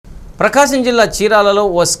ప్రకాశం జిల్లా చీరాలలో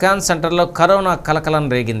ఓ స్కాన్ సెంటర్లో కరోనా కలకలం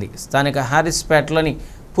రేగింది. స్థానిక హారిస్పేటలోని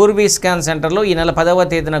పూర్వీ స్కాన్ సెంటర్లో ఈ నెల 10వ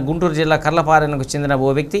తేదీన గుంటూరు జిల్లా కర్లపాలెంకు చెందిన ఓ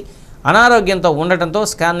వ్యక్తి అనారోగ్యంతో ఉండటంతో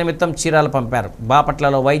స్కాన్ నిమిత్తం చీరాల పంపారు.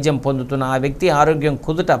 బాపట్లలో వైద్యం పొందుతున్న ఆ వ్యక్తి ఆరోగ్యం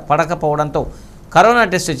కుదుట పడకపోవడంతో కరోనా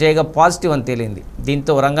టెస్టు చేయగా పాజిటివ్ అని తేలింది.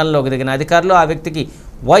 దీంతో రంగంలోకి దిగిన అధికారులు ఆ వ్యక్తికి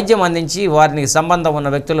వైద్యం అందించి వారికి సంబంధం ఉన్న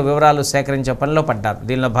వ్యక్తుల వివరాలు సేకరించే పనిలో పడ్డారు.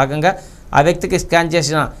 దీనిలో భాగంగా ఆ వ్యక్తికి స్కాన్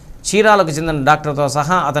చేసిన చీరాలకు చెందిన డాక్టర్తో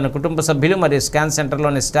సహా అతని కుటుంబ సభ్యులు మరియు స్కాన్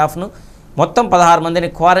సెంటర్లోని స్టాఫ్ను మొత్తం 16 మందిని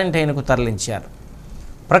క్వారంటైన్కు తరలించారు.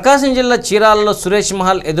 ప్రకాశం జిల్లా చీరాలలో సురేష్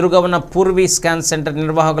మహల్ ఎదురుగా ఉన్న పూర్వీ స్కాన్ సెంటర్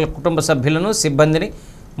నిర్వాహకుల కుటుంబ సభ్యులను సిబ్బందిని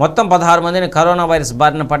మొత్తం 16 మందిని కరోనా వైరస్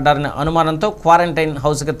బారిన పడ్డారనే అనుమానంతో క్వారంటైన్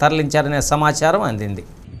హౌస్కి తరలించారనే సమాచారం అందింది.